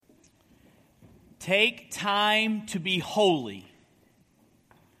Take time to be holy.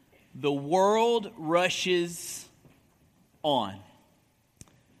 The world rushes on.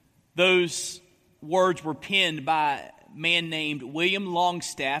 Those words were penned by a man named William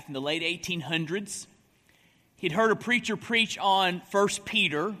Longstaff in the late 1800s. He'd heard a preacher preach on 1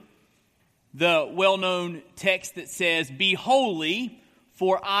 Peter, the well-known text that says, "Be holy,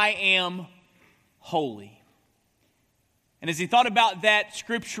 for I am holy." And as he thought about that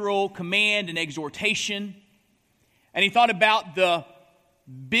scriptural command and exhortation, and he thought about the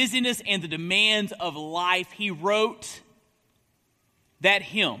busyness and the demands of life, he wrote that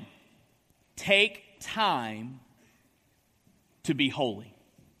hymn, "Take time to be holy."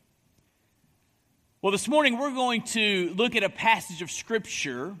 Well, this morning we're going to look at a passage of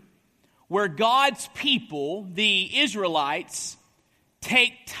Scripture where God's people, the Israelites,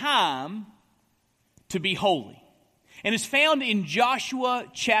 take time to be holy. And it's found in Joshua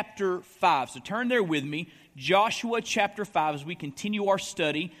chapter 5. So turn there with me, Joshua chapter 5, as we continue our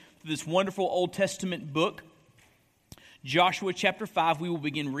study through this wonderful Old Testament book. Joshua chapter 5, we will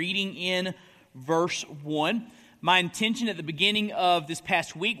begin reading in verse 1. My intention at the beginning of this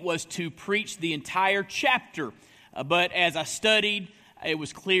past week was to preach the entire chapter. But as I studied, it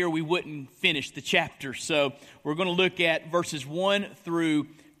was clear we wouldn't finish the chapter. So we're going to look at verses 1 through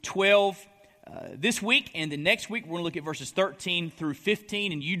 12 this week, and then next week we're going to look at verses 13 through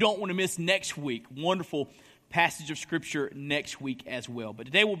 15, and you don't want to miss next week. Wonderful passage of Scripture next week as well. But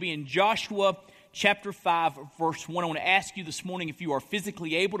today we'll be in Joshua chapter 5, verse 1. I want to ask you this morning, if you are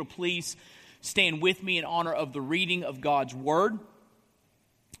physically able, to please stand with me in honor of the reading of God's Word.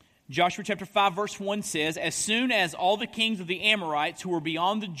 Joshua chapter 5, verse 1 says, "As soon as all the kings of the Amorites who were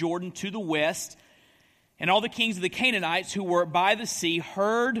beyond the Jordan to the west, and all the kings of the Canaanites who were by the sea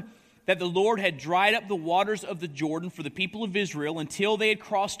heard that the Lord had dried up the waters of the Jordan for the people of Israel until they had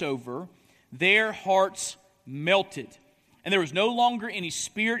crossed over, their hearts melted. And there was no longer any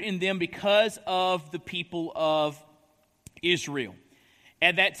spirit in them because of the people of Israel.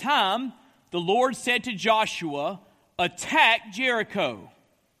 At that time, the Lord said to Joshua, 'Attack Jericho.'"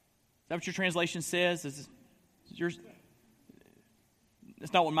 Is that what your translation says? Is yours?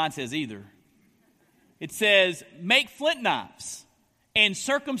 That's not what mine says either. It says, "Make flint knives and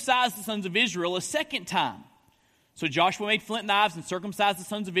circumcise the sons of Israel a second time." So Joshua made flint knives and circumcised the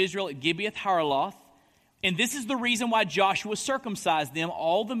sons of Israel at Gibeath Haraloth. And this is the reason why Joshua circumcised them.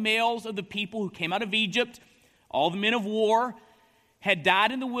 All the males of the people who came out of Egypt, all the men of war, had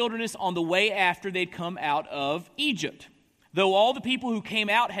died in the wilderness on the way after they'd come out of Egypt. Though all the people who came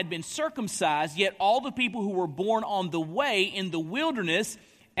out had been circumcised, yet all the people who were born on the way in the wilderness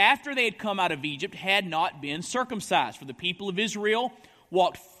after they had come out of Egypt had not been circumcised. For the people of Israel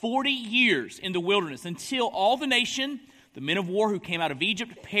walked 40 years in the wilderness until all the nation, the men of war who came out of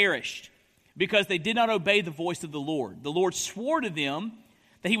Egypt, perished because they did not obey the voice of the Lord. The Lord swore to them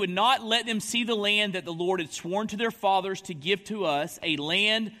that he would not let them see the land that the Lord had sworn to their fathers to give to us, a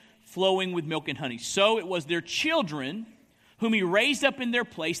land flowing with milk and honey. So it was their children whom he raised up in their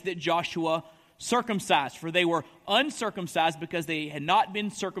place that Joshua circumcised, for they were uncircumcised because they had not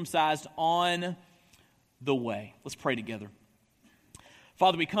been circumcised on the way. Let's pray together.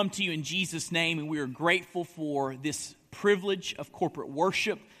 Father, we come to you in Jesus' name, and we are grateful for this privilege of corporate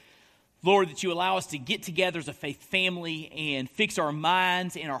worship. Lord, that you allow us to get together as a faith family and fix our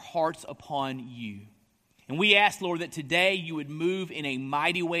minds and our hearts upon you. And we ask, Lord, that today you would move in a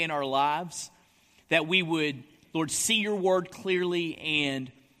mighty way in our lives, that we would, Lord, see your word clearly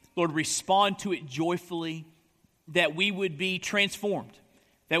and, Lord, respond to it joyfully, that we would be transformed,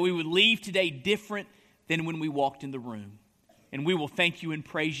 that we would leave today different than when we walked in the room. And we will thank you and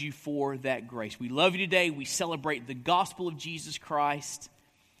praise you for that grace. We love you today. We celebrate the gospel of Jesus Christ.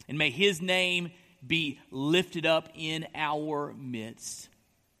 And may his name be lifted up in our midst.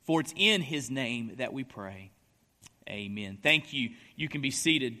 For it's in his name that we pray. Amen. Thank you. You can be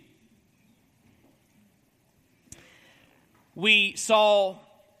seated. We saw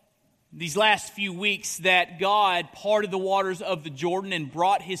these last few weeks that God parted the waters of the Jordan and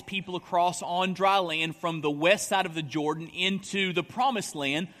brought his people across on dry land from the west side of the Jordan into the promised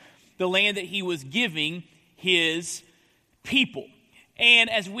land, the land that he was giving his people. And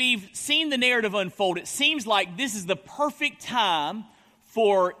as we've seen the narrative unfold, it seems like this is the perfect time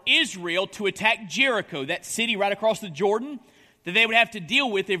for Israel to attack Jericho, that city right across the Jordan that they would have to deal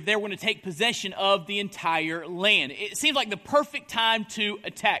with if they were going to take possession of the entire land. It seems like the perfect time to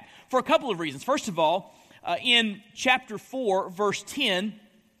attack for a couple of reasons. First of all, in chapter 4, verse 10,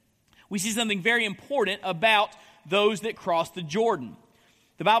 we see something very important about those that cross the Jordan.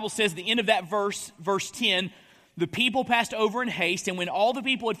 The Bible says at the end of that verse, verse 10, the people passed over in haste, and when all the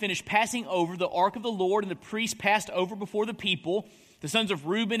people had finished passing over, the ark of the Lord and the priests passed over before the people. The sons of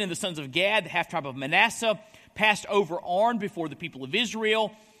Reuben and the sons of Gad, the half-tribe of Manasseh, passed over armed before the people of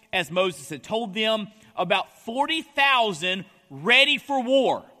Israel, as Moses had told them. About 40,000 ready for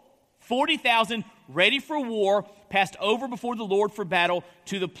war. 40,000 ready for war passed over before the Lord for battle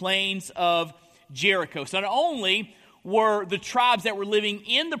to the plains of Jericho. So not only were the tribes that were living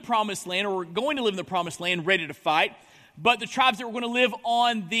in the promised land or were going to live in the promised land ready to fight, but the tribes that were going to live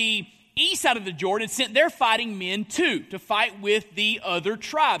on the east side of the Jordan sent their fighting men too to fight with the other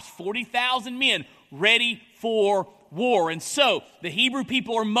tribes. 40,000 men ready for war. And so the Hebrew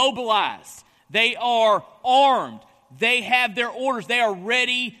people are mobilized. They are armed. They have their orders. They are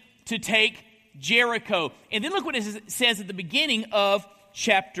ready to take Jericho. And then look what it says at the beginning of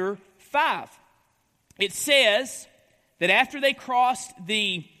chapter 5. It says that after they crossed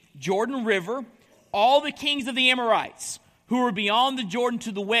the Jordan River, all the kings of the Amorites who were beyond the Jordan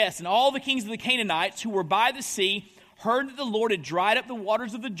to the west, and all the kings of the Canaanites who were by the sea, heard that the Lord had dried up the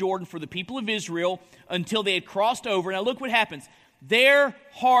waters of the Jordan for the people of Israel until they had crossed over. Now look what happens. Their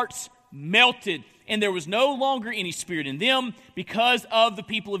hearts melted, and there was no longer any spirit in them because of the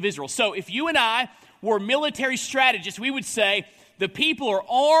people of Israel. So if you and I were military strategists, we would say the people are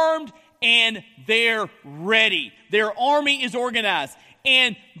armed and they're ready. Their army is organized.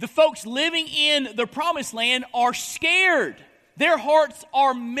 And the folks living in the promised land are scared. Their hearts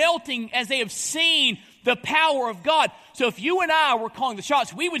are melting as they have seen the power of God. So if you and I were calling the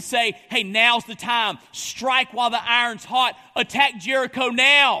shots, we would say, hey, now's the time. Strike while the iron's hot. Attack Jericho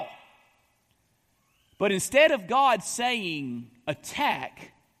now. But instead of God saying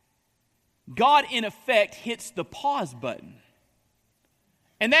attack, God in effect hits the pause button.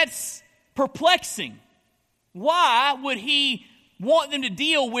 And that's perplexing. Why would he want them to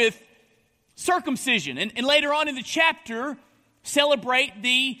deal with circumcision and later on in the chapter celebrate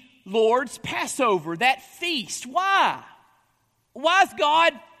the Lord's Passover, that feast? Why? Why is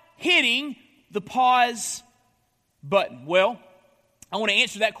God hitting the pause button? Well, I want to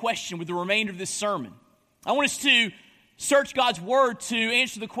answer that question with the remainder of this sermon. I want us to search God's Word to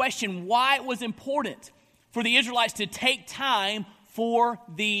answer the question why it was important for the Israelites to take time for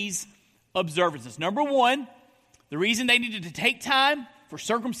these observances. Number one, the reason they needed to take time for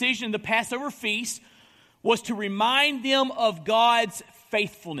circumcision and the Passover feast was to remind them of God's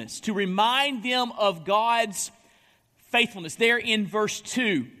faithfulness. To remind them of God's faithfulness. There in verse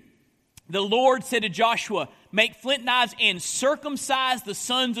 2, the Lord said to Joshua, make flint knives and circumcise the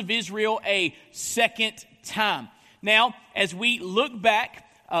sons of Israel a second time. Now, as we look back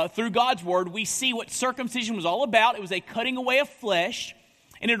through God's Word, we see what circumcision was all about. It was a cutting away of flesh.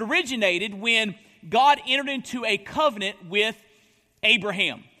 And it originated when God entered into a covenant with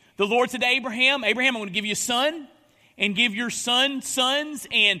Abraham. The Lord said to Abraham, I'm going to give you a son, and give your son sons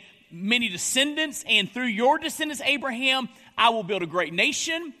and many descendants. And through your descendants, Abraham, I will build a great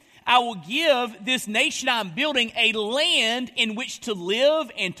nation. I will give this nation I'm building a land in which to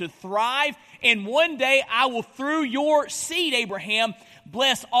live and to thrive. And one day I will, through your seed, Abraham,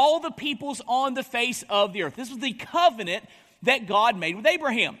 bless all the peoples on the face of the earth. This was the covenant that God made with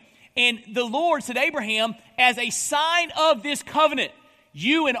Abraham. And the Lord said to Abraham, as a sign of this covenant,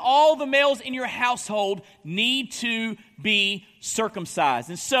 you and all the males in your household need to be circumcised.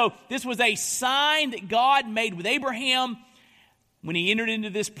 And so this was a sign that God made with Abraham when he entered into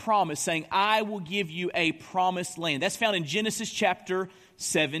this promise, saying, I will give you a promised land. That's found in Genesis chapter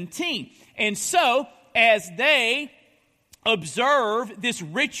 17. And so, as they observe this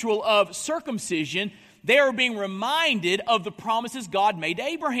ritual of circumcision, they are being reminded of the promises God made to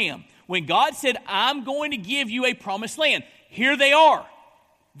Abraham. When God said, I'm going to give you a promised land, here they are.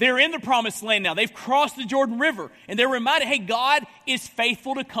 They're in the promised land now. They've crossed the Jordan River. And they're reminded, hey, God is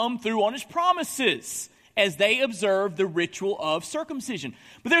faithful to come through on his promises as they observe the ritual of circumcision.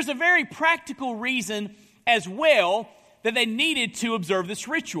 But there's a very practical reason as well that they needed to observe this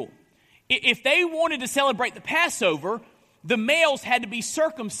ritual. If they wanted to celebrate the Passover, the males had to be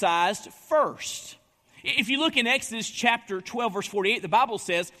circumcised first. If you look in Exodus chapter 12, verse 48, the Bible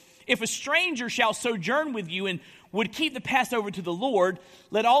says, if a stranger shall sojourn with you and would keep the Passover to the Lord,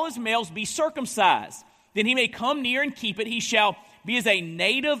 let all his males be circumcised. Then he may come near and keep it. He shall be as a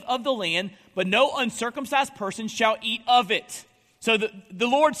native of the land, but no uncircumcised person shall eat of it. So the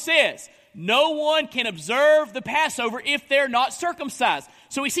Lord says, no one can observe the Passover if they're not circumcised.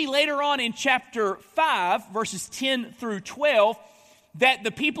 So we see later on in chapter 5, verses 10 through 12, that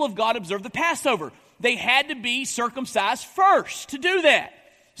the people of God observed the Passover. They had to be circumcised first to do that.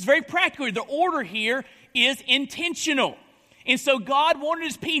 It's very practical. The order here is intentional. And so God wanted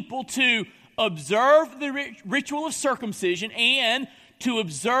his people to observe the ritual of circumcision and to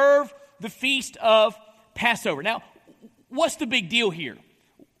observe the feast of Passover. Now, what's the big deal here?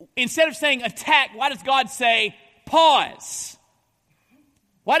 Instead of saying attack, why does God say pause?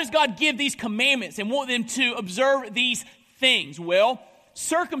 Why does God give these commandments and want them to observe these things? Well,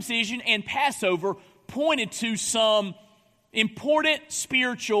 circumcision and Passover pointed to some important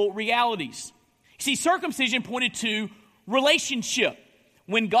spiritual realities. You see, circumcision pointed to relationship.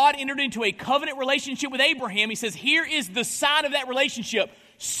 When God entered into a covenant relationship with Abraham, he says, here is the sign of that relationship,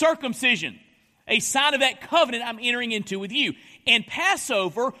 circumcision. A sign of that covenant I'm entering into with you. And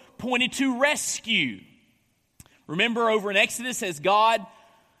Passover pointed to rescue. Remember over in Exodus, as God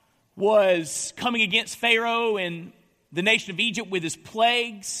was coming against Pharaoh and the nation of Egypt with his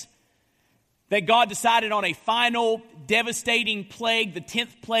plagues, that God decided on a final devastating plague, the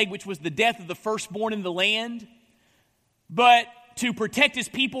 10th plague, which was the death of the firstborn in the land. But to protect his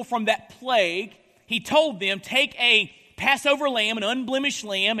people from that plague, he told them, take a Passover lamb, an unblemished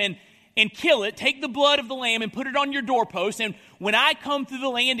lamb, and kill it. Take the blood of the lamb and put it on your doorpost. And when I come through the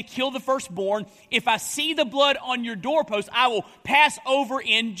land to kill the firstborn, if I see the blood on your doorpost, I will pass over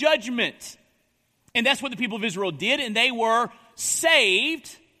in judgment. And that's what the people of Israel did, and they were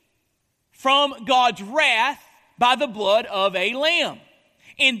saved from God's wrath by the blood of a lamb.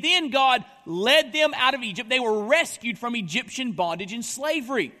 And then God led them out of Egypt. They were rescued from Egyptian bondage and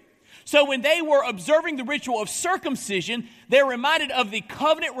slavery. So when they were observing the ritual of circumcision, they're reminded of the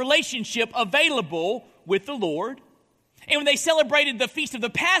covenant relationship available with the Lord. And when they celebrated the feast of the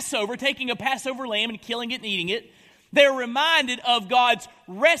Passover, taking a Passover lamb and killing it and eating it, they're reminded of God's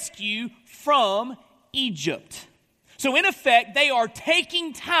rescue from Egypt. So in effect, they are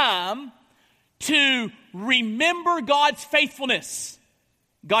taking time to remember God's faithfulness.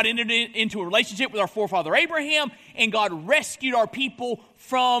 God entered into a relationship with our forefather Abraham, and God rescued our people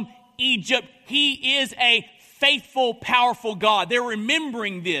from Egypt. He is a faithful, powerful God. They're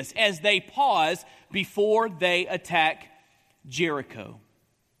remembering this as they pause before they attack Jericho,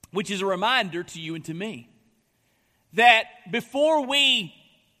 which is a reminder to you and to me that before we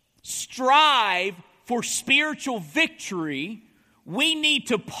strive for spiritual victory, we need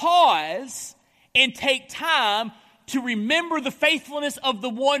to pause and take time to remember the faithfulness of the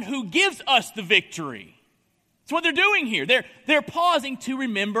one who gives us the victory. That's what they're doing here. They're pausing to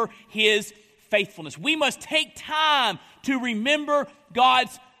remember his faithfulness. We must take time to remember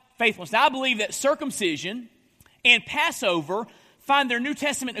God's faithfulness. Now, I believe that circumcision and Passover find their New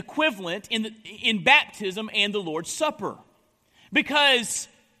Testament equivalent in baptism and the Lord's Supper. Because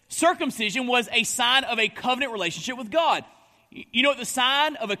circumcision was a sign of a covenant relationship with God. You know what the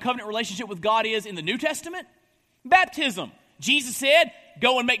sign of a covenant relationship with God is in the New Testament? Baptism. Jesus said,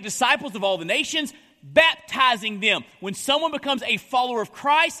 go and make disciples of all the nations, baptizing them. When someone becomes a follower of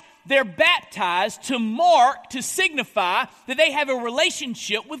Christ, they're baptized to mark, to signify that they have a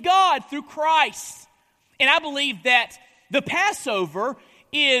relationship with God through Christ. And I believe that the Passover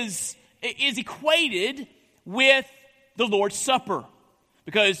is equated with the Lord's Supper.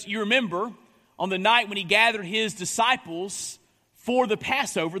 Because you remember, on the night when he gathered his disciples for the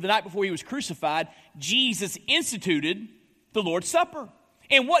Passover, the night before he was crucified, Jesus instituted the Lord's Supper.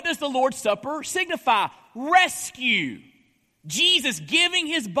 And what does the Lord's Supper signify? Rescue. Jesus giving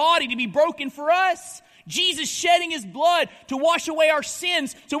his body to be broken for us. Jesus shedding his blood to wash away our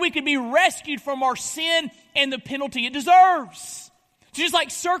sins so we can be rescued from our sin and the penalty it deserves. So just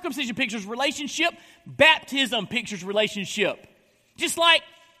like circumcision pictures relationship, baptism pictures relationship. Just like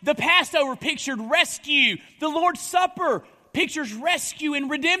the Passover pictured rescue, the Lord's Supper pictures rescue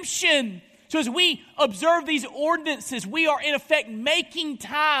and redemption. So as we observe these ordinances, we are in effect making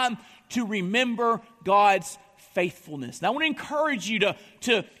time to remember God's faithfulness. Now I want to encourage you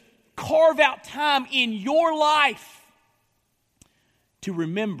to carve out time in your life to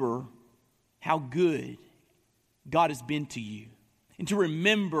remember how good God has been to you, and to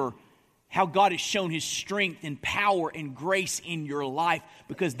remember how God has shown his strength and power and grace in your life,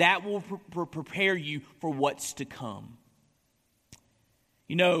 because that will prepare you for what's to come.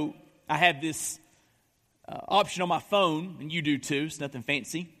 You know, I have this option on my phone, and you do too. It's nothing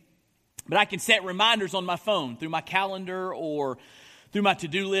fancy. But I can set reminders on my phone through my calendar or through my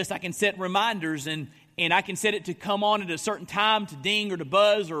to-do list. I can set reminders, and I can set it to come on at a certain time, to ding or to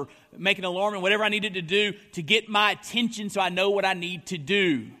buzz or make an alarm, and whatever I needed to do to get my attention so I know what I need to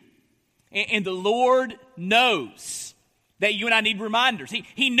do. And the Lord knows that you and I need reminders.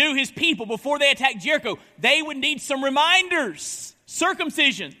 He knew his people before they attacked Jericho. They would need some reminders.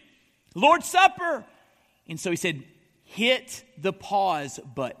 Circumcision, Lord's Supper. And so he said, hit the pause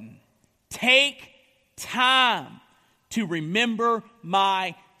button. Take time to remember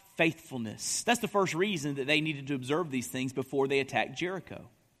my faithfulness. That's the first reason that they needed to observe these things before they attacked Jericho.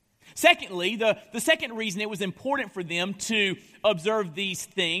 Secondly, the second reason it was important for them to observe these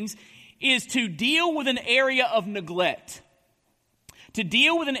things is to deal with an area of neglect. To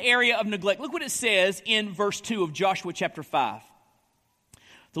deal with an area of neglect. Look what it says in verse 2 of Joshua chapter 5.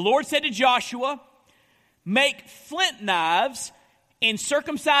 The Lord said to Joshua, "Make flint knives and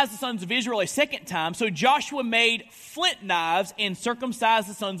circumcise the sons of Israel a second time." So Joshua made flint knives and circumcised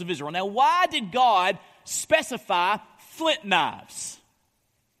the sons of Israel. Now, why did God specify flint knives?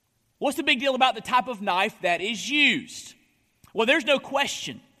 What's the big deal about the type of knife that is used? Well, there's no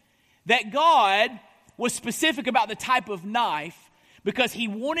question that God was specific about the type of knife because he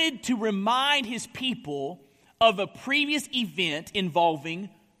wanted to remind his people of a previous event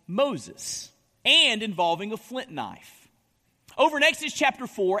involving Moses and involving a flint knife. Over in Exodus chapter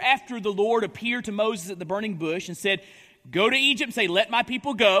 4, after the Lord appeared to Moses at the burning bush and said, "Go to Egypt and say, 'Let my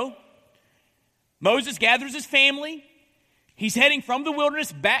people go,' Moses gathers his family. He's heading from the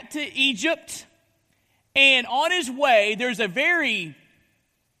wilderness back to Egypt. And on his way, there's a very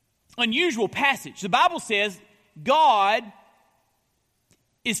unusual passage. The Bible says God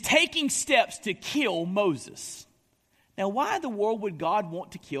is taking steps to kill Moses. Now, why in the world would God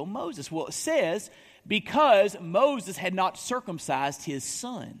want to kill Moses? Well, it says because Moses had not circumcised his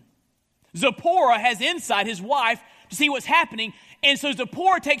son. Zipporah has insight, his wife, to see what's happening. And so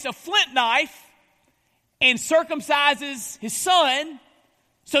Zipporah takes a flint knife and circumcises his son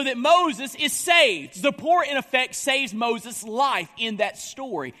so that Moses is saved. Zipporah, in effect, saves Moses' life in that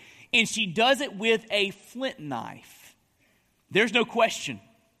story. And she does it with a flint knife. There's no question.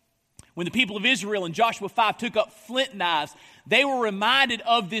 When the people of Israel in Joshua 5 took up flint knives, they were reminded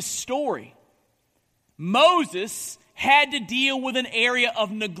of this story. Moses had to deal with an area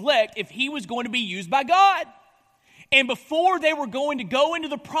of neglect if he was going to be used by God. And before they were going to go into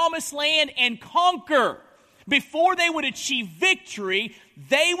the promised land and conquer, before they would achieve victory,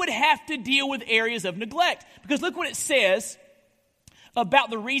 they would have to deal with areas of neglect. Because look what it says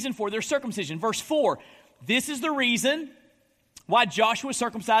about the reason for their circumcision. Verse 4, this is the reason why Joshua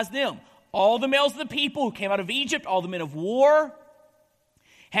circumcised them. All the males of the people who came out of Egypt, all the men of war,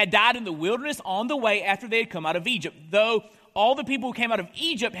 had died in the wilderness on the way after they had come out of Egypt. Though all the people who came out of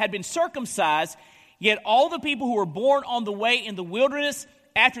Egypt had been circumcised, yet all the people who were born on the way in the wilderness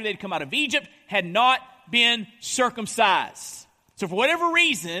after they had come out of Egypt had not been circumcised. So for whatever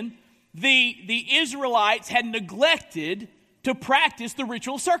reason, the Israelites had neglected to practice the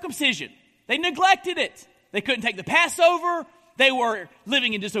ritual of circumcision. They neglected it. They couldn't take the Passover. They were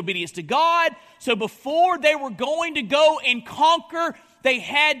living in disobedience to God. So before they were going to go and conquer, they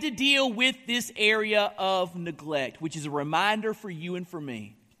had to deal with this area of neglect, which is a reminder for you and for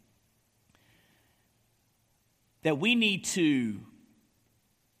me that we need to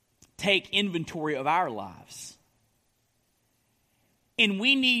take inventory of our lives. And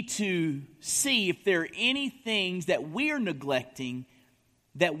we need to see if there are any things that we are neglecting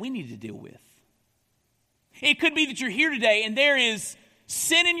that we need to deal with. It could be that you're here today and there is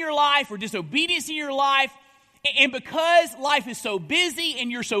sin in your life or disobedience in your life. And because life is so busy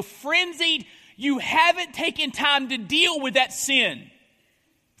and you're so frenzied, you haven't taken time to deal with that sin.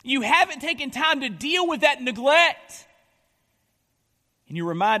 You haven't taken time to deal with that neglect. And you're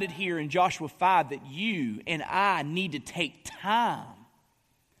reminded here in Joshua 5 that you and I need to take time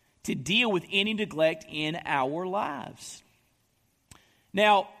to deal with any neglect in our lives.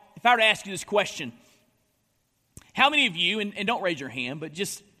 Now, if I were to ask you this question, how many of you, and don't raise your hand, but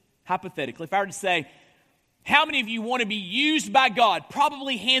just hypothetically, if I were to say, how many of you want to be used by God?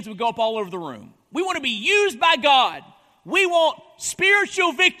 Probably hands would go up all over the room. We want to be used by God. We want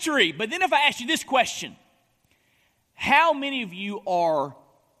spiritual victory. But then if I ask you this question, how many of you are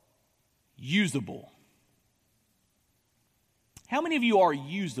usable? How many of you are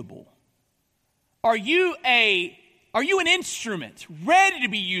usable? Are you an instrument ready to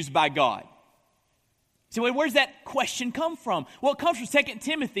be used by God? So where does that question come from? Well, it comes from 2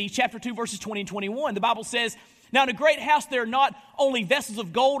 Timothy chapter 2, verses 20 and 21. The Bible says, "Now in a great house there are not only vessels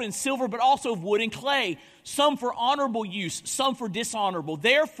of gold and silver, but also of wood and clay, some for honorable use, some for dishonorable.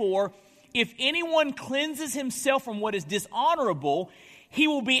 Therefore, if anyone cleanses himself from what is dishonorable, he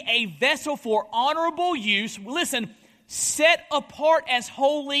will be a vessel for honorable use." Listen, set apart as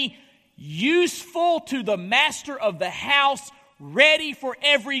holy, useful to the master of the house, ready for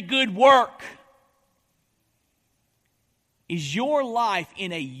every good work. Is your life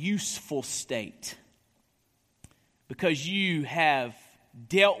in a useful state? Because you have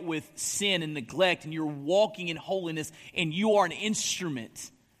dealt with sin and neglect and you're walking in holiness and you are an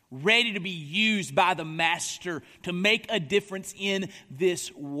instrument ready to be used by the Master to make a difference in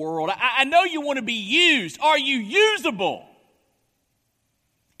this world. I know you want to be used. Are you usable?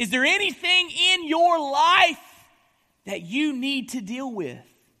 Is there anything in your life that you need to deal with?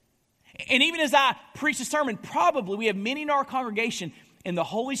 And even as I preach a sermon, probably we have many in our congregation, and the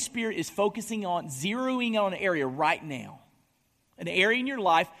Holy Spirit is focusing on, zeroing on an area right now. An area in your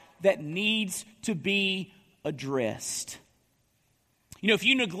life that needs to be addressed. You know, if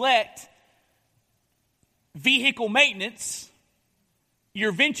you neglect vehicle maintenance, you're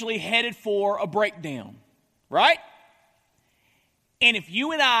eventually headed for a breakdown, right? And if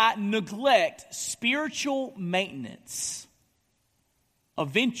you and I neglect spiritual maintenance,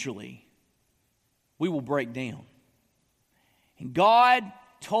 eventually we will break down. And God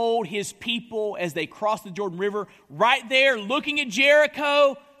told his people as they crossed the Jordan River, right there looking at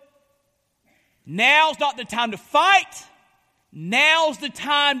Jericho, now's not the time to fight. Now's the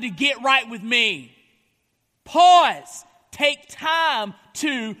time to get right with me. Pause. Take time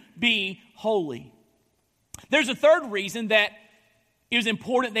to be holy. There's a third reason that it was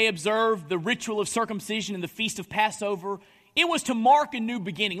important they observed the ritual of circumcision and the feast of Passover. It was to mark a new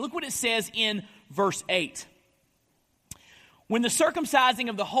beginning. Look what it says in verse 8. When the circumcising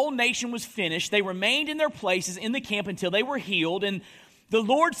of the whole nation was finished, they remained in their places in the camp until they were healed. And the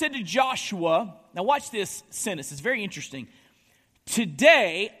Lord said to Joshua, now watch this sentence, it's very interesting.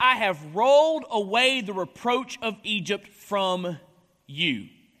 Today I have rolled away the reproach of Egypt from you.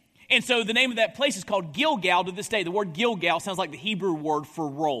 And so the name of that place is called Gilgal to this day. The word Gilgal sounds like the Hebrew word for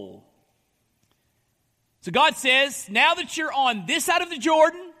roll. So God says, now that you're on this side of the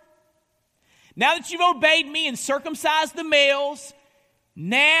Jordan, now that you've obeyed me and circumcised the males,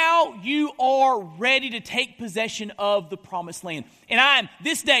 now you are ready to take possession of the promised land. And I'm,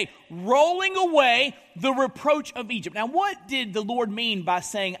 this day, rolling away the reproach of Egypt. Now, what did the Lord mean by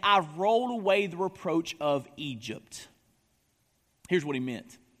saying, I've rolled away the reproach of Egypt? Here's what he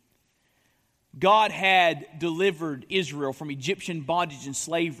meant. God had delivered Israel from Egyptian bondage and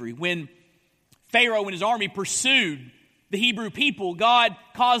slavery. When Pharaoh and his army pursued the Hebrew people, God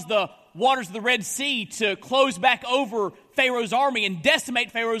caused the waters of the Red Sea to close back over Pharaoh's army and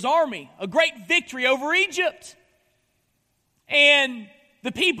decimate Pharaoh's army. A great victory over Egypt. And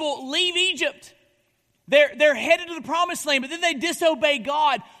the people leave Egypt. They're headed to the promised land, but then they disobey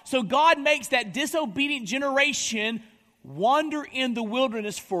God. So God makes that disobedient generation wander in the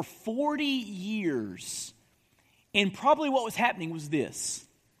wilderness for 40 years. And probably what was happening was this.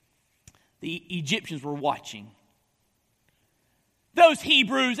 The Egyptians were watching. Those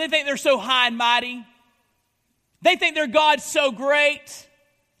Hebrews, they think they're so high and mighty. They think their God's so great.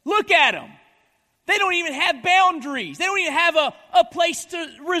 Look at them. They don't even have boundaries. They don't even have a place to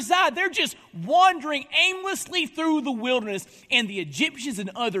reside. They're just wandering aimlessly through the wilderness. And the Egyptians and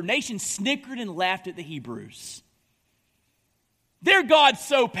other nations snickered and laughed at the Hebrews. Their God's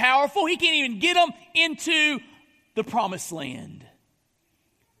so powerful, he can't even get them into the promised land.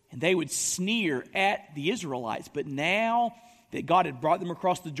 And they would sneer at the Israelites. But now that God had brought them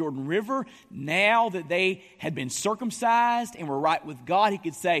across the Jordan River, now that they had been circumcised and were right with God, he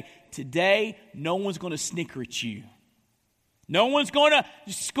could say, today, no one's going to snicker at you. No one's going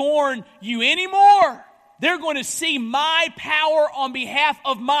to scorn you anymore. They're going to see my power on behalf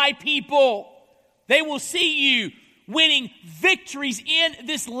of my people. They will see you winning victories in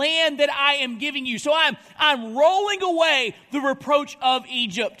this land that I am giving you. So I'm rolling away the reproach of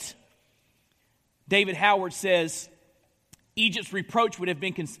Egypt. David Howard says, Egypt's reproach would have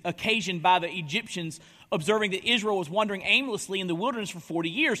been occasioned by the Egyptians observing that Israel was wandering aimlessly in the wilderness for 40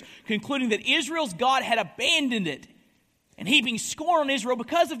 years, concluding that Israel's God had abandoned it and heaping scorn on Israel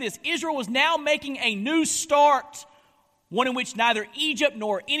because of this. Israel was now making a new start, one in which neither Egypt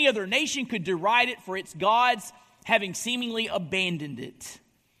nor any other nation could deride it for its gods, having seemingly abandoned it.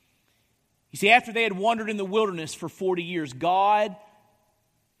 You see, after they had wandered in the wilderness for 40 years, God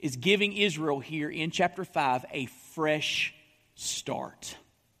is giving Israel here in chapter 5 a fresh start.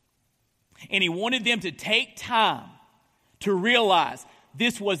 And he wanted them to take time to realize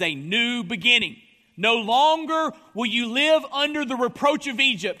this was a new beginning. No longer will you live under the reproach of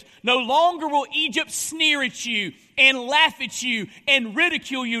Egypt. No longer will Egypt sneer at you and laugh at you and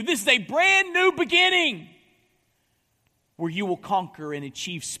ridicule you. This is a brand new beginning where you will conquer and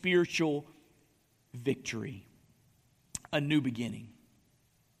achieve spiritual victory. A new beginning.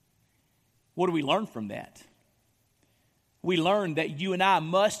 What do we learn from that? We learn that you and I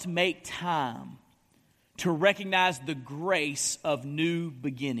must make time to recognize the grace of new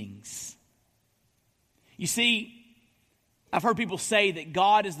beginnings. You see, I've heard people say that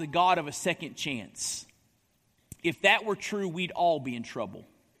God is the God of a second chance. If that were true, we'd all be in trouble.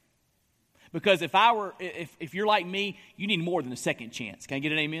 Because if you're like me, you need more than a second chance. Can I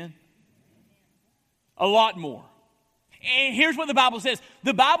get an amen? A lot more. And here's what the Bible says.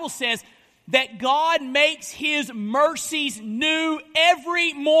 The Bible says that God makes his mercies new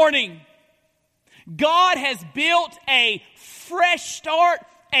every morning. God has built a fresh start,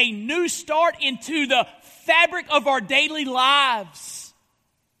 a new start into the fabric of our daily lives.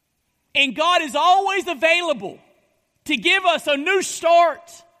 And God is always available to give us a new start,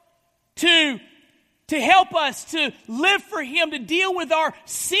 to help us to live for him, to deal with our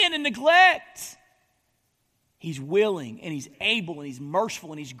sin and neglect. He's willing and he's able and he's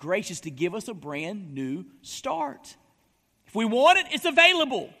merciful and he's gracious to give us a brand new start. If we want it, it's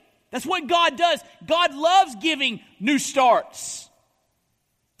available. That's what God does. God loves giving new starts.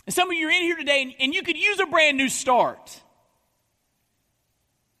 And some of you are in here today and you could use a brand new start.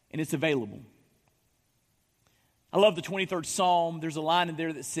 And it's available. I love the 23rd Psalm. There's a line in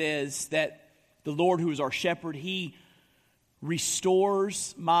there that says that the Lord who is our shepherd, he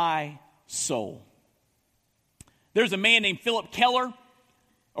restores my soul. There's a man named Philip Keller,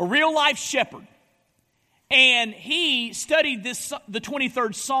 a real-life shepherd. And he studied the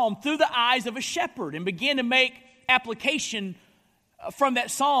 23rd Psalm through the eyes of a shepherd and began to make application from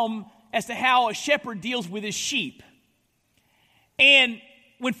that psalm as to how a shepherd deals with his sheep. And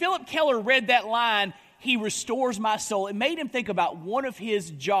when Philip Keller read that line, he restores my soul, it made him think about one of his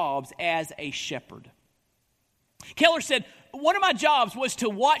jobs as a shepherd. Keller said, one of my jobs was to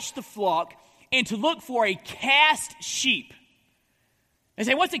watch the flock and to look for a cast sheep. And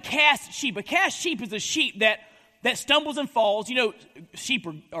say, what's a cast sheep? A cast sheep is a sheep that stumbles and falls. You know, sheep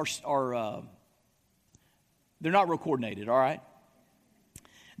are they're not real coordinated, all right?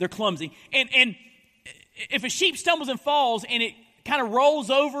 They're clumsy. And if a sheep stumbles and falls and it kind of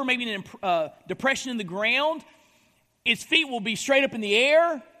rolls over, maybe in a depression in the ground, its feet will be straight up in the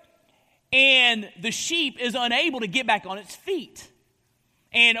air, and the sheep is unable to get back on its feet.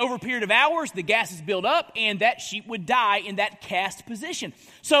 And over a period of hours, the gas is built up, and that sheep would die in that cast position.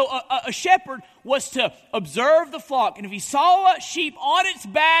 So a shepherd was to observe the flock, and if he saw a sheep on its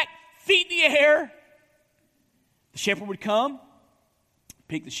back, feet in the air, the shepherd would come,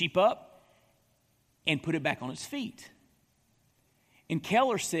 pick the sheep up, and put it back on its feet. And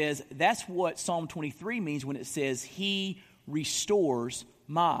Keller says that's what Psalm 23 means when it says, he restores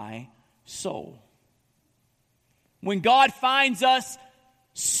my soul. When God finds us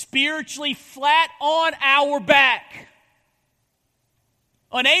spiritually flat on our back,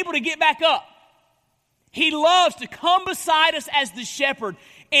 unable to get back up, he loves to come beside us as the shepherd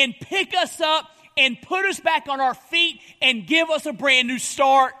and pick us up and put us back on our feet and give us a brand new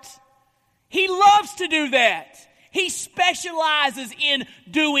start. He loves to do that. He specializes in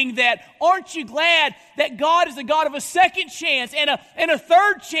doing that. Aren't you glad that God is a God of a second chance and a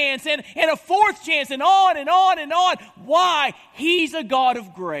third chance and a fourth chance and on and on and on? Why? He's a God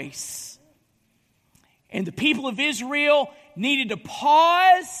of grace. And the people of Israel needed to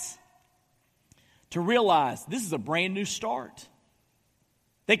pause to realize this is a brand new start.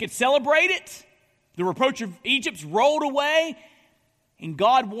 They could celebrate it. The reproach of Egypt's rolled away, and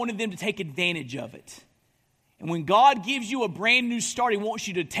God wanted them to take advantage of it. And when God gives you a brand new start, he wants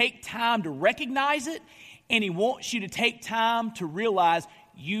you to take time to recognize it, and he wants you to take time to realize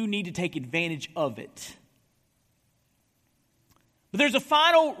you need to take advantage of it. But there's a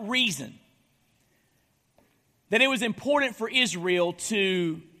final reason that it was important for Israel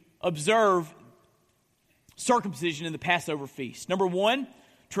to observe circumcision in the Passover feast. Number one,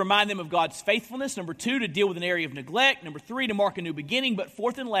 to remind them of God's faithfulness. Number two, to deal with an area of neglect. Number three, to mark a new beginning. But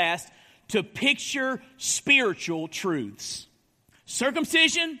fourth and last, to picture spiritual truths.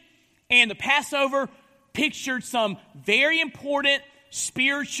 Circumcision and the Passover pictured some very important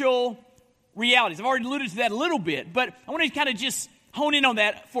spiritual realities. I've already alluded to that a little bit, but I want to kind of just hone in on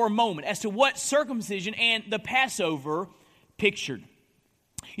that for a moment as to what circumcision and the Passover pictured.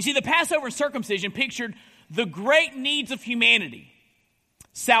 You see, the Passover and circumcision pictured the great needs of humanity: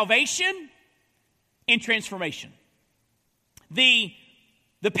 salvation and transformation. The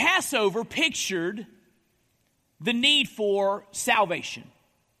Passover pictured the need for salvation.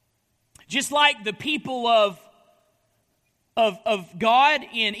 Just like the people of God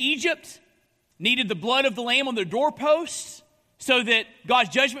in Egypt needed the blood of the lamb on their doorposts so that God's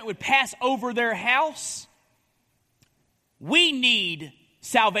judgment would pass over their house, we need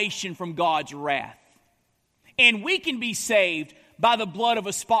salvation from God's wrath. And we can be saved by the blood of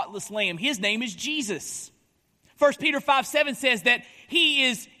a spotless lamb. His name is Jesus. 1 Peter 5:7 says that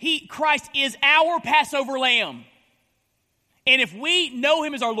Christ is our Passover lamb. And if we know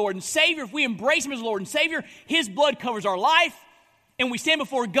him as our Lord and Savior, if we embrace him as Lord and Savior, his blood covers our life and we stand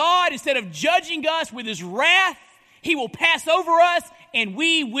before God, instead of judging us with his wrath, he will pass over us and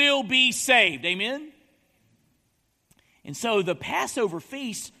we will be saved. Amen? And so the Passover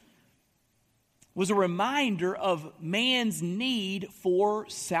feast was a reminder of man's need for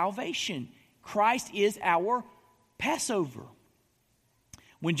salvation. Christ is our Passover.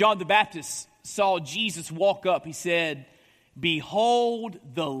 When John the Baptist saw Jesus walk up, he said, "Behold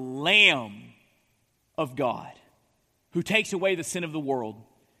the Lamb of God who takes away the sin of the world."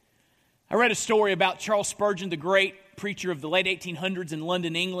 I read a story about Charles Spurgeon, the great preacher of the late 1800s in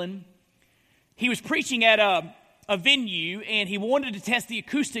London, England. He was preaching at a venue, and he wanted to test the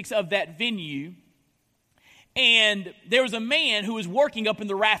acoustics of that venue. And there was a man who was working up in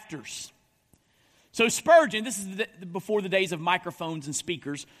the rafters. So Spurgeon, this is before the days of microphones and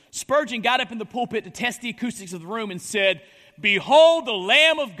speakers, Spurgeon got up in the pulpit to test the acoustics of the room and said, "Behold the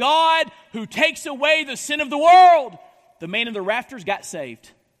Lamb of God who takes away the sin of the world." The man in the rafters got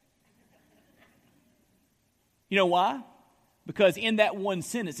saved. You know why? Because in that one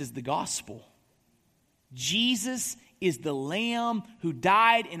sentence is the gospel. Jesus is the Lamb who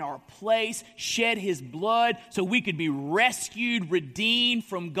died in our place, shed his blood so we could be rescued, redeemed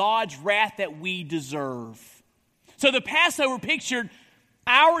from God's wrath that we deserve. So the Passover pictured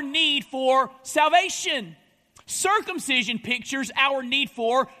our need for salvation. Circumcision pictures our need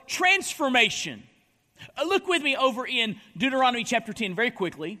for transformation. Look with me over in Deuteronomy chapter 10 very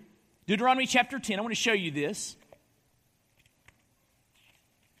quickly. Deuteronomy chapter 10, I want to show you this.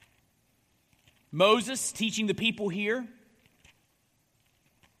 Moses teaching the people here.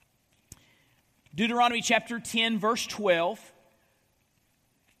 Deuteronomy chapter 10, verse 12.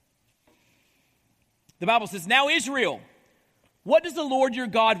 The Bible says, "Now Israel, what does the Lord your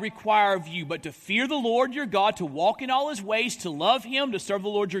God require of you but to fear the Lord your God, to walk in all his ways, to love him, to serve the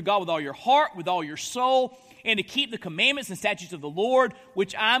Lord your God with all your heart, with all your soul, and to keep the commandments and statutes of the Lord,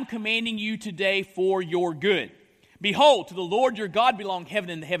 which I'm commanding you today for your good. Behold, to the Lord your God belong heaven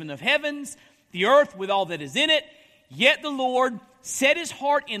and the heaven of heavens, the earth with all that is in it. Yet the Lord set his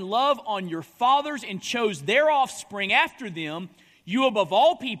heart in love on your fathers and chose their offspring after them, you above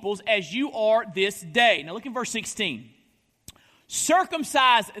all peoples, as you are this day." Now look at verse 16.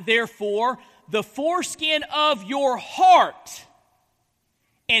 "Circumcise, therefore, the foreskin of your heart,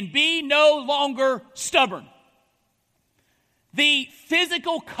 and be no longer stubborn." The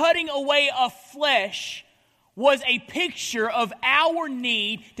physical cutting away of flesh was a picture of our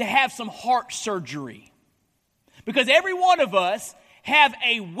need to have some heart surgery. Because every one of us have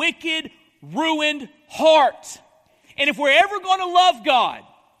a wicked, ruined heart. And if we're ever going to love God,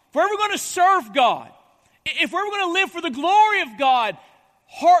 if we're ever going to serve God, if we're ever going to live for the glory of God,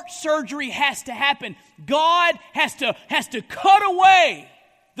 heart surgery has to happen. God has to cut away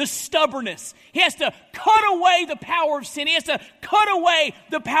the stubbornness. He has to cut away the power of sin. He has to cut away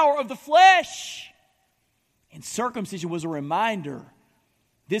the power of the flesh. And circumcision was a reminder.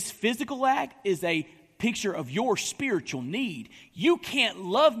 This physical act is a picture of your spiritual need. You can't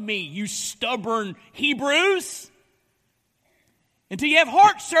love me, you stubborn Hebrews, until you have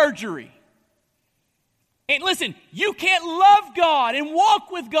heart surgery. And listen, you can't love God and walk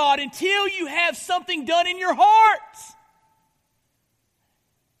with God until you have something done in your heart.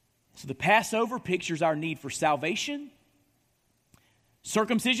 So the Passover pictures our need for salvation.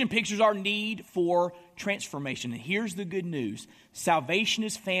 Circumcision pictures our need for transformation. And here's the good news. Salvation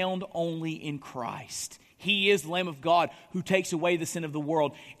is found only in Christ. He is the Lamb of God who takes away the sin of the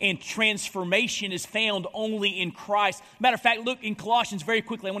world. And transformation is found only in Christ. Matter of fact, look in Colossians very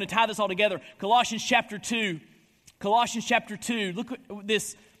quickly. I want to tie this all together. Colossians chapter 2. Colossians chapter 2. Look at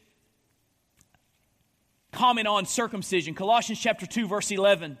this comment on circumcision. Colossians chapter 2, verse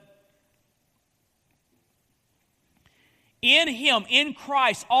 11. "In him, in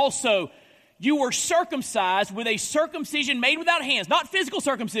Christ also, you were circumcised with a circumcision made without hands," not physical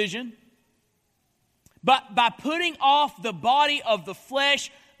circumcision, but by putting off the body of the flesh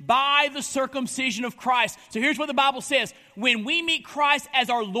by the circumcision of Christ. So here's what the Bible says. When we meet Christ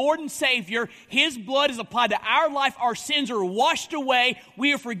as our Lord and Savior, his blood is applied to our life. Our sins are washed away.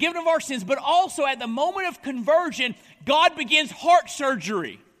 We are forgiven of our sins. But also at the moment of conversion, God begins heart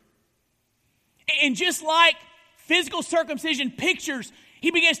surgery. And just like physical circumcision pictures,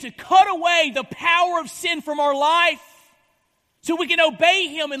 he begins to cut away the power of sin from our life so we can obey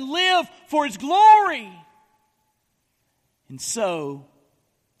him and live for his glory. And so,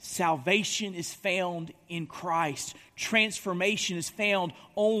 salvation is found in Christ. Transformation is found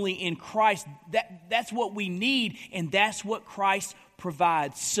only in Christ. That's what we need, and that's what Christ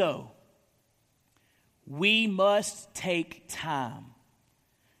provides. So, we must take time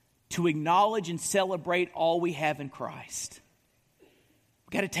to acknowledge and celebrate all we have in Christ.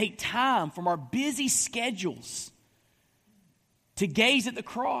 We've got to take time from our busy schedules to gaze at the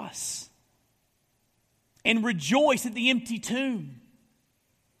cross and rejoice at the empty tomb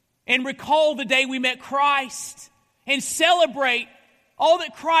and recall the day we met Christ and celebrate all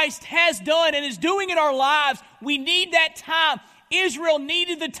that Christ has done and is doing in our lives. We need that time. Israel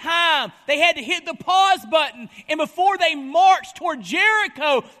needed the time. They had to hit the pause button. And before they marched toward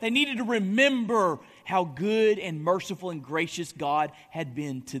Jericho, they needed to remember how good and merciful and gracious God had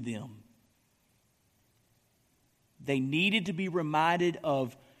been to them. They needed to be reminded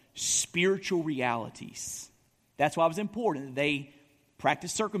of spiritual realities. That's why it was important that they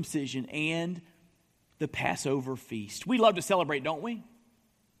practice circumcision and the Passover feast. We love to celebrate, don't we?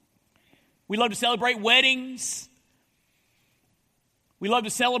 We love to celebrate weddings. We love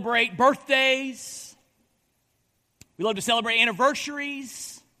to celebrate birthdays. We love to celebrate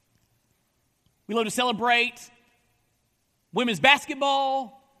anniversaries. We love to celebrate women's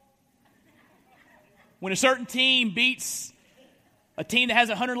basketball. When a certain team beats a team that has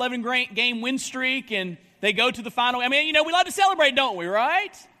a 111 game win streak and they go to the final. I mean, we love to celebrate, don't we,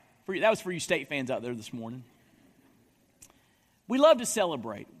 right? That was for you State fans out there this morning. We love to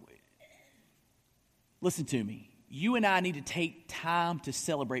celebrate. Listen to me. You and I need to take time to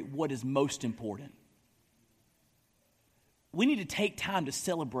celebrate what is most important. We need to take time to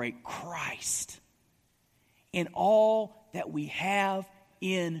celebrate Christ and all that we have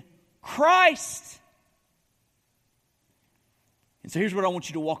in Christ. And so here's what I want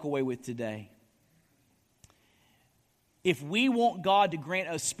you to walk away with today. If we want God to grant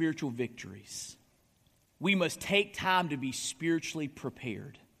us spiritual victories, we must take time to be spiritually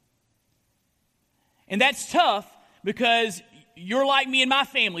prepared. And that's tough because you're like me and my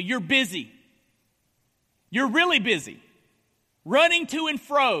family. You're busy. You're really busy. Running to and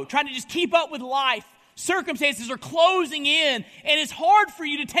fro, trying to just keep up with life. Circumstances are closing in, and it's hard for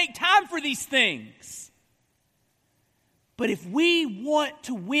you to take time for these things. But if we want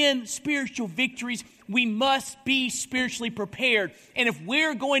to win spiritual victories, we must be spiritually prepared. And if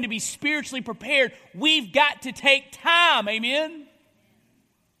we're going to be spiritually prepared, we've got to take time. Amen?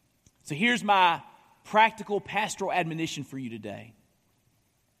 So here's my practical pastoral admonition for you today.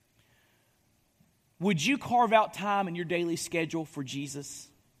 Would you carve out time in your daily schedule for Jesus?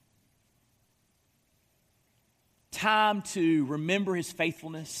 Time to remember His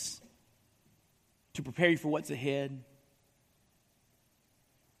faithfulness, to prepare you for what's ahead.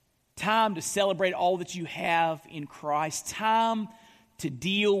 Time to celebrate all that you have in Christ. Time to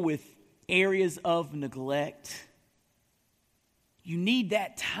deal with areas of neglect. You need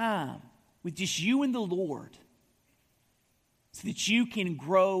that time with just you and the Lord so that you can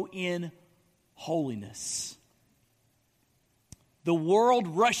grow in holiness. The world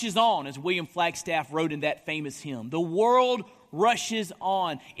rushes on, as William Flagstaff wrote in that famous hymn. The world rushes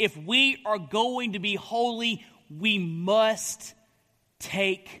on. If we are going to be holy, we must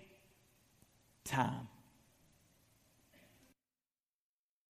take time.